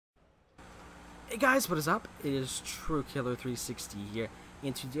Hey guys, what is up? It is TrueKiller360 here,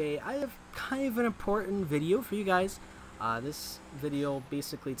 and today I have kind of an important video for you guys. This video will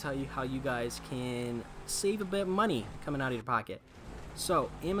basically tell you how you guys can save a bit of money coming out of your pocket. So,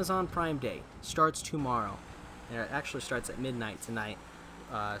 Amazon Prime Day starts tomorrow, and it actually starts at midnight tonight,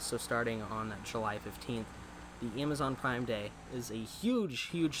 so starting on July 15th. The Amazon Prime Day is a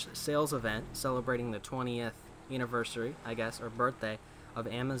huge sales event celebrating the 20th anniversary, I guess, or birthday of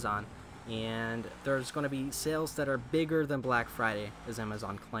Amazon. And there's going to be sales that are bigger than Black Friday, as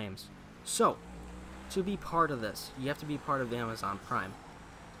Amazon claims. So, to be part of this, you have to be part of Amazon Prime.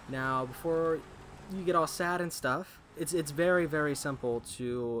 Now, before you get all sad and stuff, it's very simple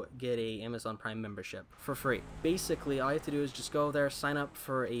to get a Amazon Prime membership for free. Basically, all you have to do is just go there, sign up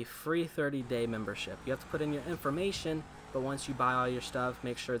for a free 30-day membership. You have to put in your information, but once you buy all your stuff,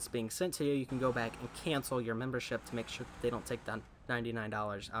 make sure it's being sent to you. You can go back and cancel your membership to make sure they don't take that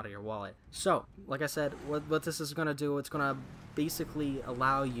 $99 out of your wallet. So, like I said, what this is going to do, it's going to basically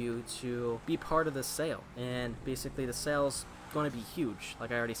allow you to be part of this sale. And basically the sale's going to be huge.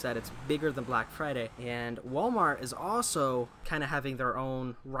 Like I already said, it's bigger than Black Friday. And Walmart is also kind of having their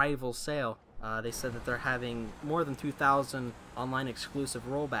own rival sale. They said that they're having more than 2,000 online exclusive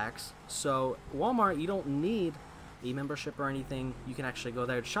rollbacks. So Walmart, you don't need a membership or anything. You can actually go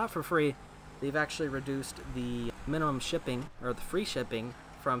there and shop for free. They've actually reduced the minimum shipping, or the free shipping,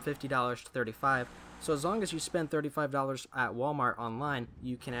 from $50 to $35. So as long as you spend $35 at Walmart online,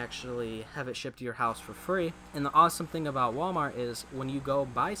 you can actually have it shipped to your house for free. And the awesome thing about Walmart is when you go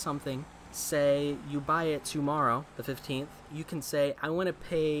buy something, say you buy it tomorrow, the 15th, you can say, I want to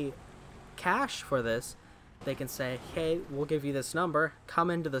pay cash for this. They can say, hey, we'll give you this number, come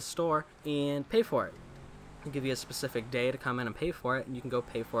into the store and pay for it. They'll give you a specific day to come in and pay for it, and you can go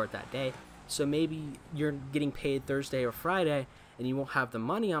pay for it that day. So maybe you're getting paid Thursday or Friday and you won't have the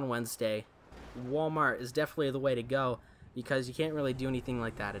money on Wednesday. Walmart is definitely the way to go, because you can't really do anything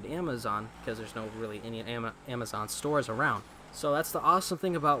like that at Amazon because there's no really any Amazon stores around. So that's the awesome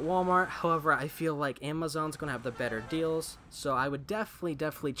thing about Walmart. However, I feel like Amazon's going to have the better deals. So I would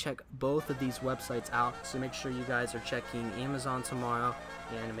definitely check both of these websites out. So make sure you guys are checking Amazon tomorrow,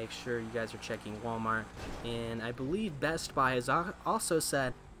 and make sure you guys are checking Walmart. And I believe Best Buy has also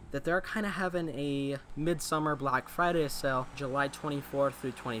said that they're kind of having a midsummer Black Friday sale, July 24th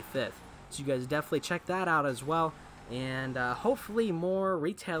through 25th. So you guys definitely check that out as well. And hopefully more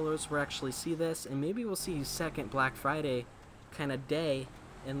retailers will actually see this, and maybe we'll see a second Black Friday kind of day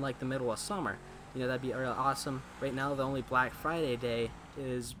in like the middle of summer. You know, that'd be real awesome. Right now, the only Black Friday day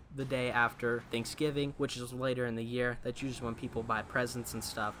is the day after Thanksgiving, which is later in the year. That's usually when people buy presents and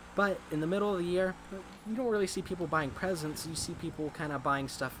stuff. But in the middle of the year, you don't really see people buying presents. You see people kind of buying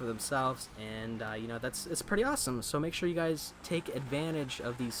stuff for themselves, and you know, it's pretty awesome. So make sure you guys take advantage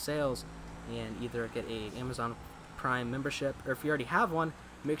of these sales and either get a Amazon Prime membership, or if you already have one,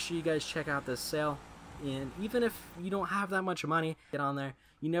 make sure you guys check out this sale. And even if you don't have that much money, get on there.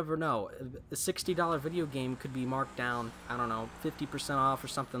 You never know. A $60 video game could be marked down, I don't know, 50% off or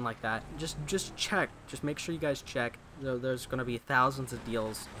something like that. Just check. Just make sure you guys check. There's going to be thousands of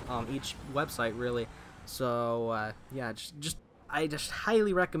deals on each website, really. So, yeah, I just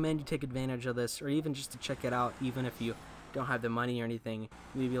highly recommend you take advantage of this, or even just to check it out, even if you don't have the money or anything.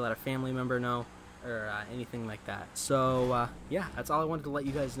 Maybe let a family member know, or anything like that. So yeah, that's all I wanted to let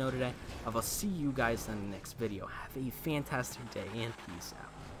you guys know today. I will see you guys in the next video. Have a fantastic day, and peace out.